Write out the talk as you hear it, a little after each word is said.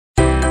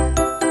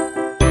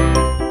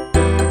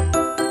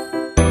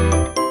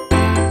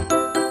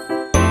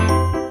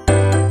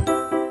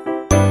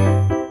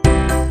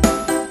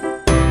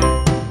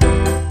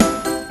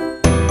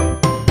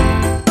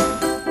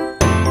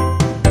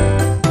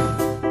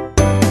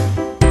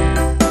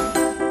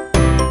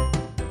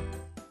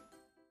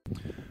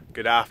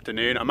Good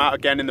afternoon. I'm out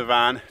again in the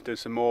van doing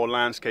some more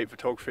landscape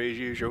photography as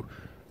usual.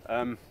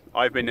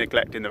 I've been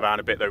neglecting the van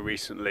a bit though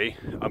recently.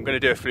 I'm going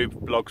to do a few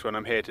vlogs when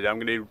I'm here today. I'm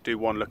going to do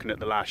one looking at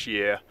the last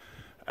year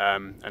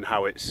and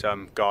how it's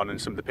gone, and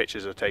some of the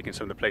pictures I've taken,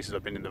 some of the places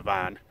I've been in the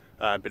van,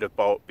 a bit of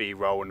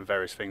B-roll and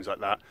various things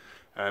like that.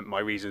 My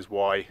reasons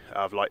why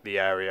I've liked the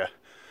area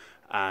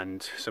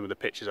and some of the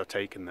pictures I've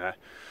taken there.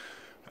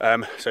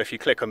 So if you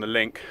click on the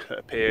link that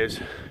appears,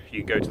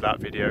 you can go to that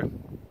video.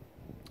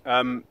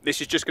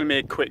 This is just going to be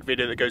a quick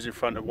video that goes in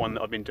front of one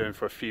that I've been doing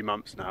for a few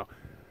months now.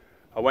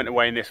 I went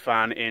away in this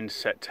van in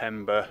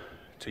September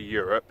to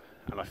Europe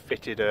and I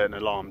fitted an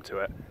alarm to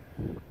it.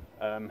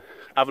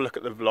 Have a look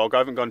at the vlog. I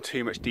haven't gone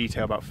too much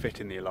detail about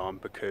fitting the alarm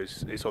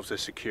because it's obviously a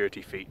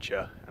security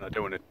feature and I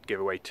don't want to give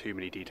away too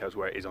many details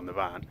where it is on the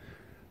van.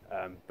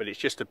 But it's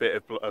just a bit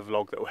of a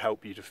vlog that will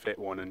help you to fit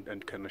one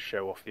and kind of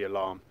show off the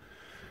alarm.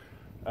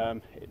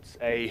 It's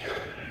a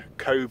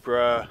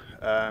Cobra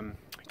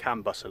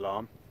CAN bus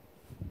alarm.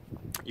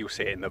 You'll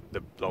see it in the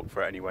vlog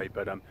for it anyway,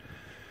 but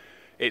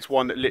it's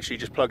one that literally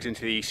just plugs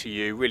into the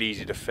ECU, really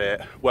easy to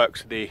fit,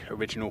 works with the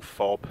original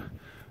fob.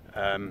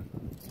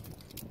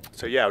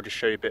 So yeah, I'll just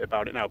show you a bit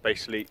about it now.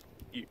 Basically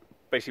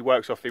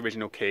works off the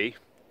original key.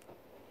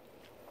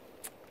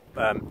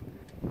 Put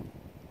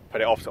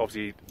it off,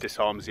 obviously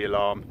disarms the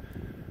alarm.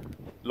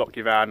 Lock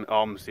your van,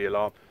 arms the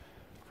alarm.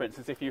 For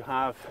instance, if you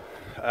have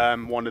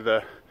one of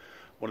the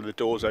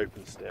doors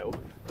open still,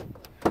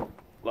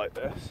 like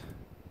this,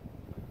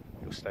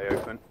 it'll stay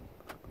open.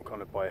 I'm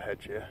kind of by a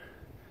hedge here.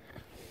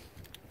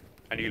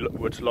 And you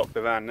were to lock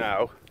the van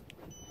now,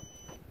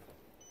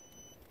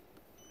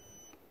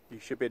 you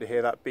should be able to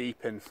hear that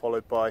beeping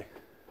followed by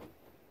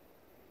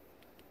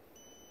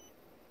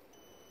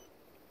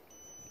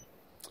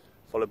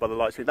the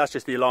lights. That's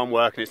just the alarm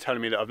working. It's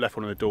telling me that I've left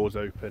one of the doors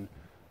open.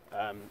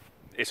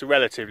 It's a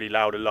relatively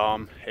loud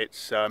alarm.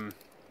 It's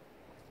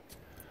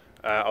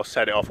I'll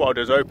set it off. What I'll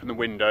do is open the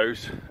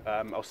windows.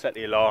 I'll set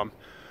the alarm.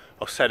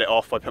 I'll set it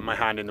off. I put my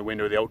hand in the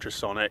window of the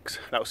ultrasonics.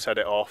 That'll set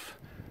it off,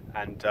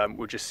 and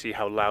we'll just see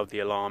how loud the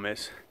alarm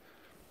is.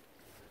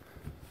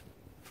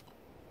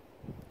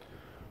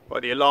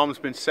 Right, the alarm's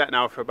been set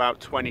now for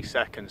about 20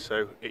 seconds,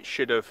 so it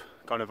should have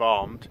kind of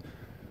armed.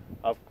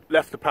 I've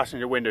left the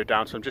passenger window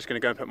down, so I'm just going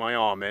to go and put my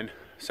arm in,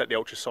 set the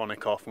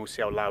ultrasonic off, and we'll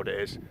see how loud it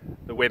is.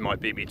 The wind might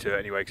beat me to it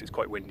anyway, because it's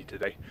quite windy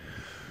today.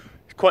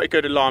 It's quite a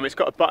good alarm. It's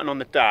got a button on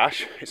the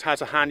dash. It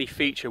has a handy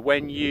feature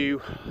when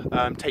you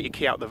take your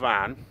key out of the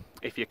van.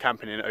 If you're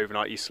camping in it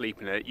overnight, you're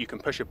sleeping in it, you can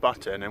push a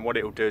button, and what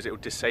it will do is it will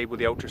disable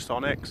the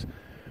ultrasonics.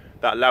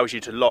 That allows you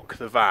to lock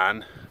the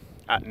van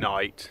at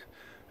night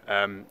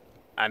and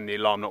the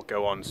alarm not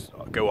go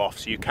off,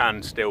 so you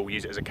can still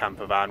use it as a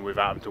camper van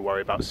without having to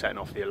worry about setting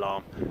off the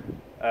alarm.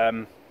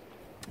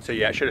 So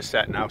yeah, it should have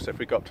set now. So if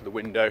we go up to the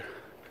window,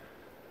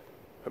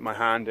 put my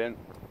hand in,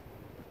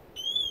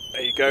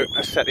 there you go,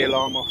 I set the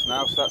alarm off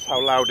now, so that's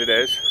how loud it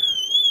is.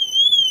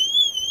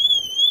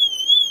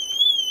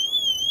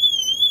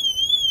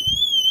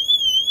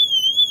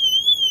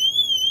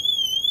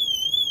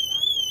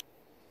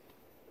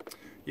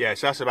 Yeah,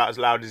 so that's about as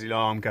loud as the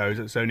alarm goes.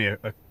 It's only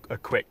a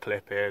quick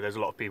clip here. There's a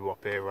lot of people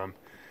up here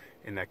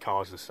in their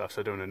cars and stuff,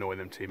 so I don't want to annoy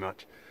them too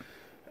much.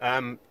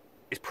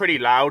 It's pretty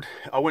loud.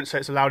 I wouldn't say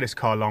it's the loudest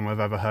car alarm I've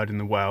ever heard in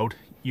the world.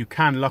 You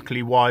can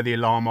luckily wire the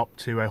alarm up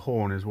to a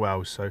horn as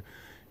well, so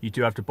you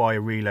do have to buy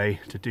a relay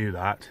to do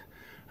that,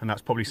 and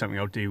that's probably something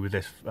I'll do with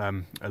this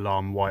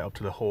alarm, wire up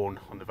to the horn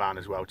on the van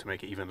as well to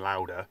make it even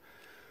louder.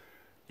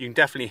 You can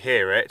definitely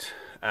hear it.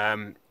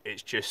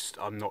 It's just,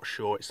 I'm not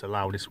sure it's the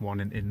loudest one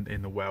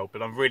in the world,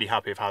 but I'm really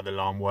happy with how the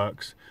alarm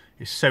works.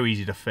 It's so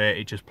easy to fit.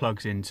 It just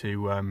plugs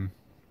into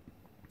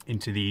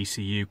the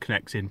ECU,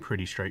 connects in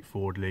pretty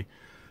straightforwardly.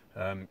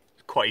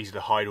 It's quite easy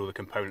to hide all the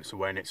components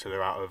away in it so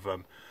they're out of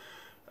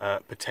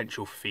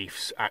potential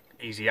thieves'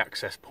 easy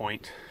access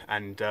point,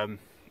 and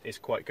it's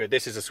quite good.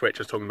 This is a switch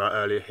I was talking about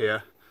earlier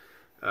here,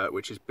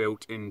 which is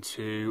built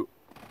into,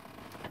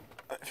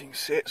 if you can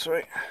see it,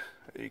 sorry,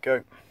 there you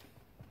go,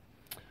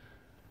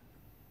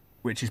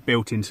 which is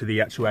built into the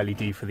actual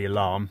LED for the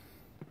alarm.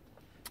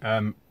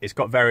 It's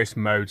got various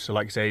modes, so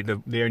like I say,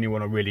 the only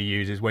one I really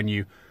use is when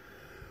you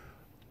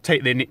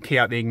take the key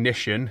out the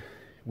ignition.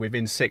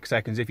 Within 6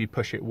 seconds, if you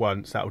push it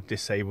once, that will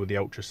disable the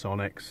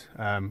ultrasonics,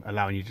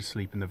 allowing you to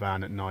sleep in the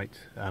van at night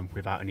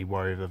without any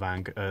worry of the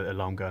van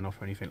alarm going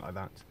off or anything like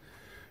that.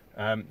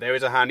 There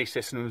is a handy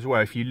system as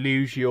well. If you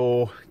lose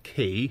your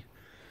key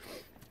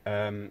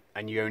and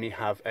you only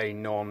have a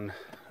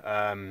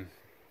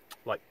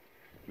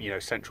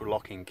central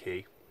locking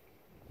key,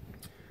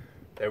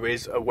 there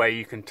is a way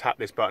you can tap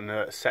this button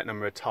a set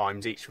number of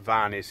times. Each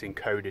van is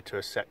encoded to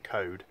a set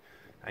code,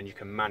 and you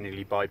can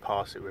manually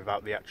bypass it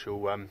without the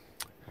actual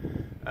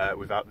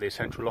without the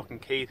central locking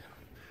key.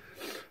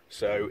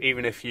 So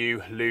even if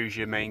you lose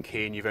your main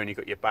key and you've only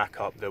got your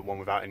backup, the one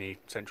without any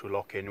central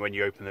lock-in, when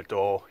you open the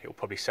door, it will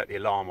probably set the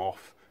alarm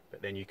off,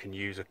 but then you can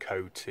use a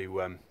code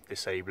to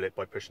disable it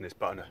by pushing this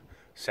button a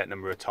set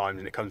number of times,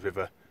 and it comes with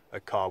a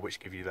card which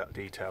gives you that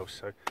detail.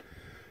 So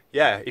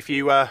yeah, if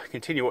you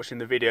continue watching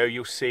the video,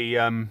 you'll see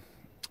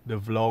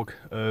vlog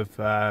of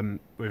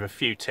with a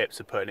few tips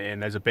of putting it in.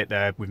 There's a bit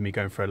there with me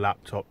going for a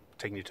laptop,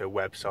 taking you to a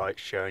website,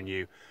 showing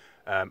you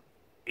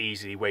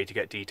easy way to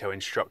get detailed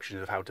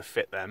instructions of how to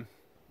fit them.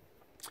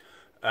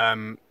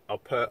 I'll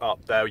put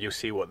up there, you'll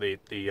see what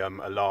the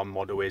alarm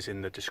model is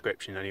in the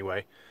description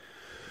anyway.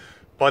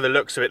 By the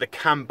looks of it, the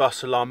Can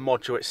Bus alarm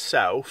module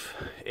itself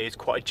is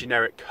quite a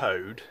generic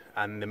code,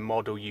 and the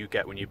model you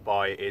get when you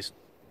buy it is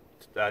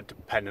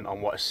dependent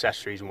on what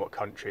accessories and what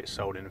country it's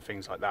sold in and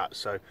things like that.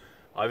 So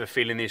I have a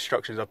feeling the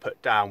instructions I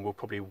put down will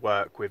probably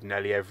work with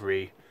nearly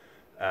every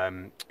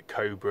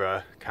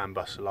Cobra CAN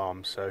bus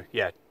alarm. So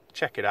yeah,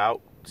 check it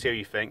out, see how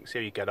you think, see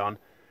how you get on.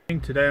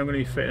 Today I'm going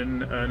to be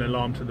fitting an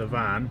alarm to the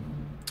van.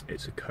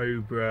 It's a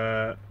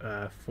Cobra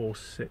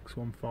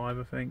 4615,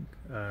 I think.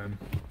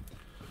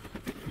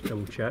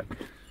 Double check.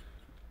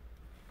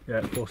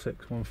 Yeah,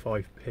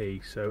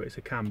 4615P. So it's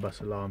a CAN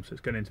bus alarm, so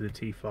it's going into the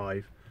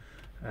T5.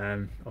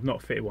 I've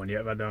not fitted one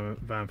yet. I've had the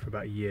van for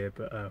about a year,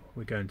 but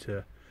we're going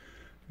to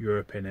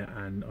Europe in it,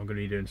 and I'm going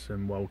to be doing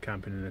some wild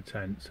camping in a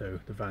tent,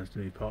 so the van's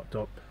going to be parked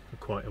up for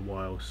quite a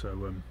while.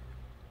 So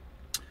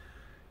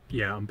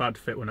yeah, I'm about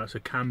to fit one. That's a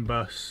Can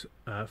Bus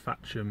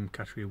Thatcham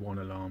Category 1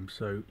 alarm,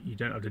 so you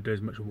don't have to do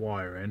as much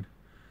wiring.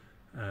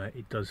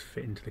 It does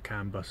fit into the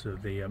CAN bus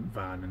of the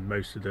van, and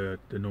most of the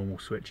normal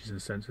switches and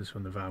sensors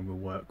from the van will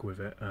work with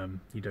it.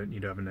 You don't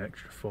need to have an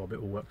extra fob, it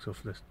all works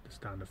off the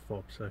standard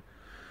fob. So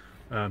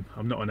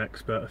I'm not an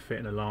expert at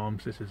fitting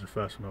alarms. This is the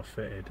first one I've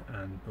fitted,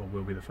 or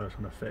will be the first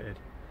one I've fitted,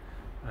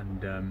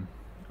 and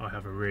I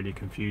have a really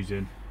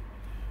confusing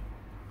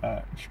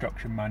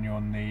instruction manual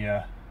on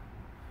the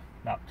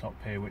laptop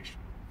here, which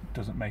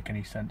doesn't make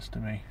any sense to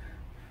me,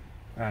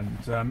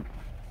 and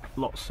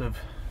lots of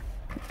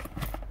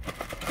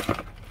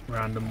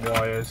random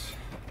wires,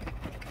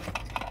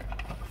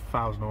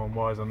 1,001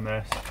 wires on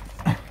this.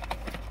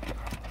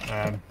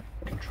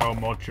 Control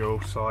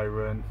module,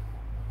 siren,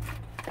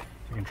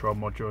 the control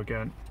module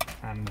again,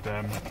 and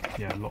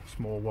yeah, lots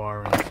more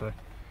wiring, so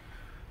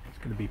it's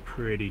going to be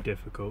pretty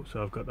difficult.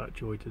 So I've got that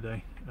joy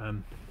today.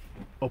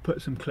 I'll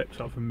put some clips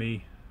up from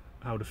me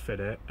how to fit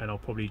it, and I'll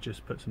probably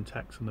just put some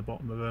text on the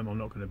bottom of them. I'm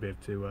not going to be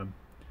able to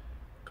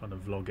kind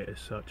of vlog it as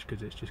such,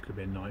 because it's just going to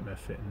be a nightmare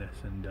fitting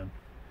this and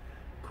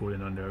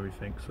cooling under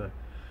everything. So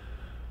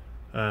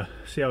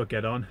see how I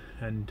get on,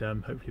 and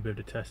hopefully be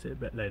able to test it a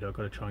bit later. I've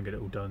got to try and get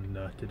it all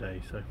done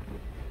today. So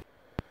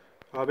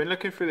I've been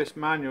looking through this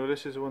manual.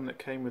 This is the one that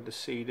came with the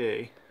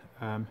CD.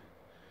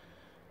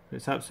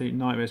 It's absolute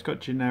nightmare. It's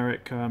got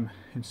generic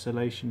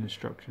installation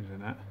instructions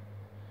in it,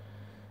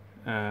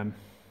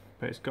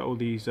 but it's got all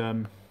these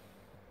kind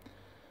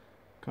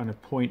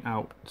of point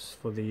outs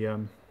for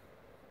the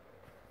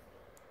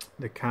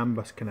CAN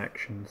bus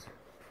connections.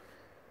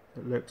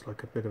 It looks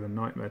like a bit of a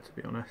nightmare, to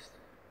be honest.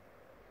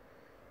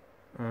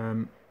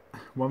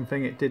 One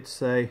thing it did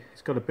say,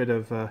 it's got a bit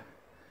of better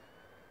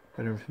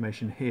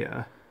information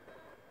here,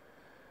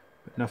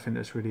 but nothing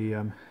that's really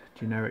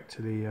generic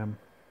to the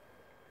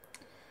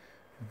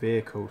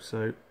vehicle.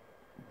 So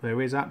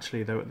there is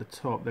actually, though, at the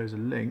top there's a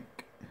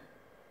link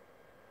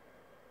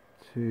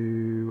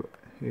to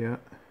here,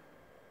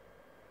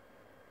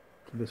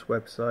 to this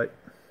website.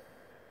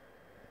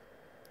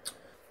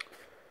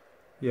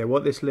 Yeah,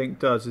 what this link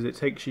does is it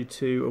takes you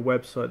to a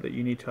website that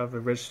you need to have a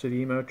registered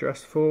email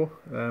address for,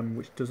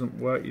 which doesn't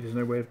work. There's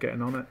no way of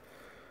getting on it.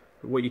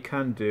 But what you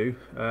can do,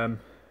 I've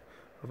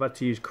had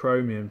to use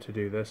Chromium to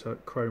do this.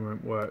 Chrome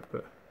won't work,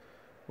 but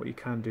what you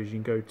can do is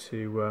you can go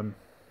to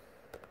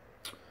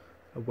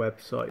a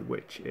website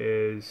which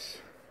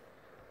is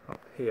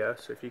up here.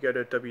 So if you go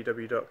to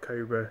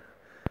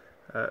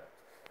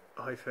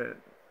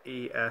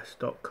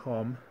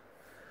www.cobra-es.com,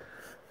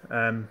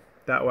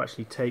 that will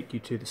actually take you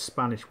to the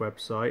Spanish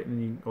website,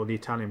 and or the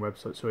Italian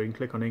website. So you can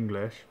click on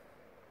English,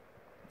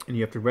 and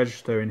you have to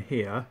register in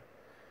here.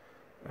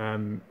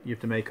 You have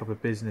to make up a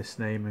business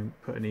name and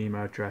put an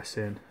email address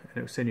in, and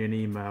it will send you an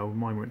email.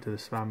 Mine went to the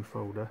spam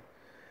folder.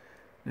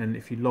 And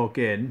if you log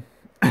in,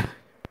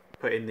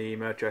 put in the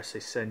email address they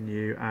send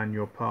you and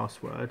your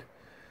password,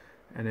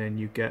 and then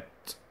you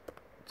get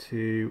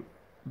to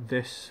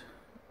this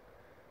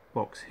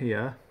box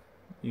here.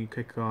 You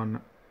click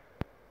on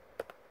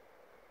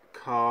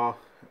car,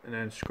 and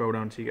then scroll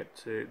down till you get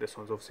to this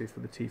one's obviously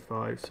for the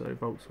T5, so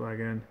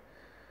Volkswagen.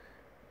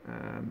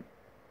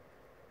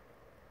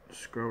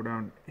 Scroll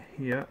down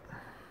here,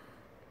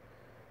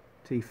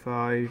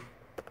 T5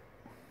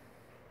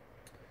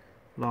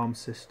 alarm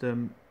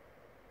system.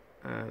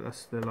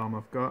 That's the alarm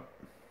I've got,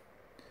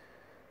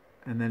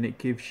 and then it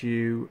gives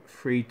you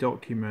 3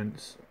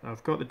 documents.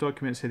 I've got the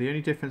documents here. The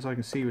only difference I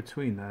can see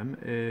between them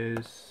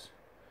is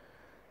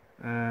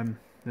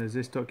there's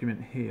this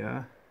document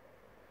here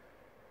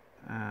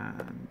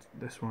and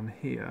this one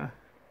here,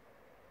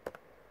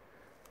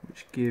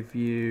 which give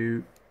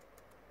you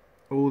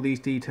all these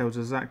details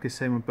exactly the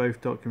same on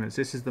both documents.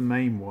 This is the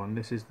main one.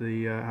 This is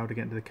the how to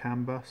get into the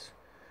CAN bus.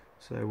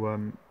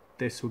 So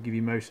this will give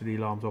you most of the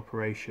alarm's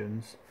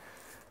operations.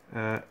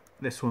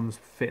 This one's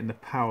fitting the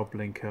power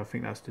blinker. I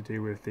think that's to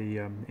do with the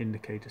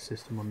indicator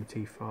system on the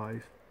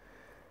T5.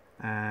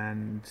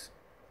 and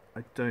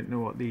I don't know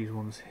what these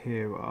ones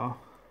here are,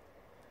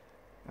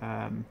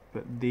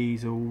 but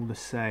these are all the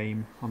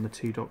same on the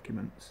two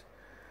documents.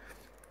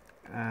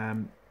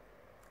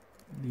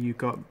 You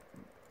got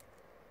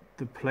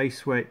the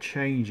place where it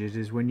changes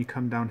is when you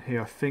come down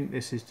here. I think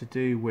this is to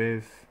do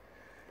with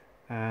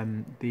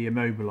the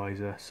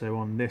immobilizer. So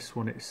on this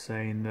one it's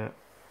saying that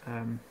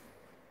you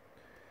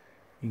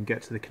can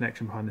get to the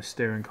connection behind the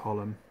steering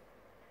column.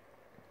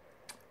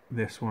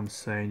 This one's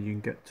saying you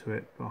can get to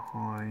it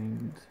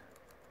behind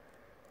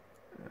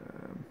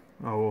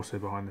also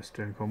behind the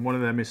steering column. One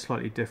of them is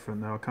slightly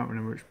different though. I can't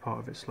remember which part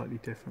of it's slightly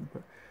different,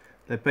 but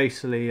they're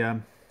basically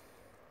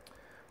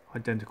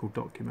identical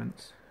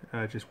documents,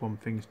 just one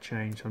thing's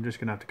changed. So I'm just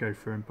gonna have to go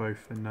through them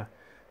both and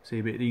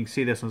see, but you can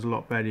see this one's a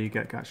lot better. You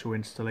get actual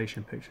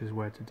installation pictures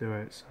where to do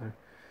it, so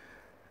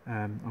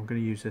I'm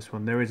going to use this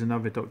one. There is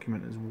another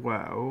document as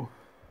well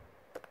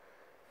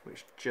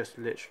which just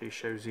literally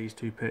shows these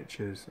two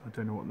pictures. I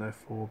don't know what they're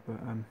for, but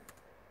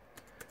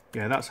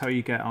yeah, that's how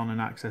you get on and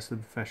access the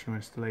professional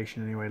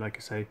installation anyway. Like I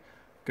say,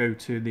 go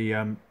to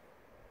the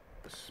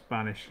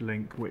Spanish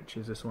link, which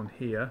is this one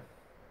here,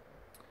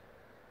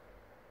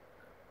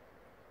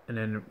 and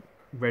then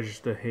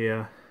register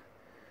here,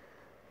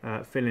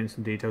 fill in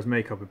some details,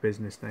 make up a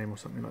business name or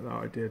something like that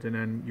I did, and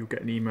then you'll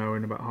get an email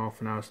in about half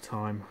an hour's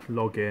time.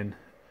 Log in,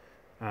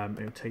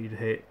 it'll take you to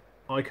hit.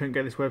 I couldn't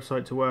get this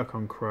website to work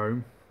on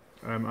Chrome.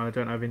 I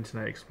don't have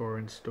Internet Explorer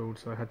installed,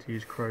 so I had to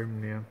use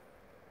Chrome here,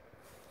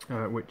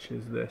 which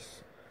is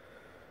this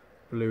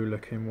blue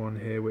looking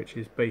one here, which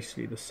is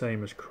basically the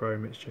same as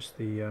Chrome, it's just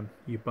the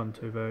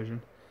Ubuntu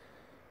version.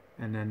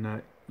 And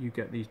then you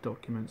get these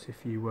documents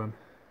if you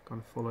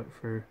kind of follow it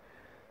through.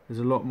 There's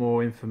a lot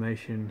more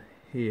information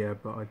here,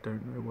 but I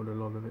don't know what a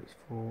lot of it's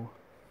for.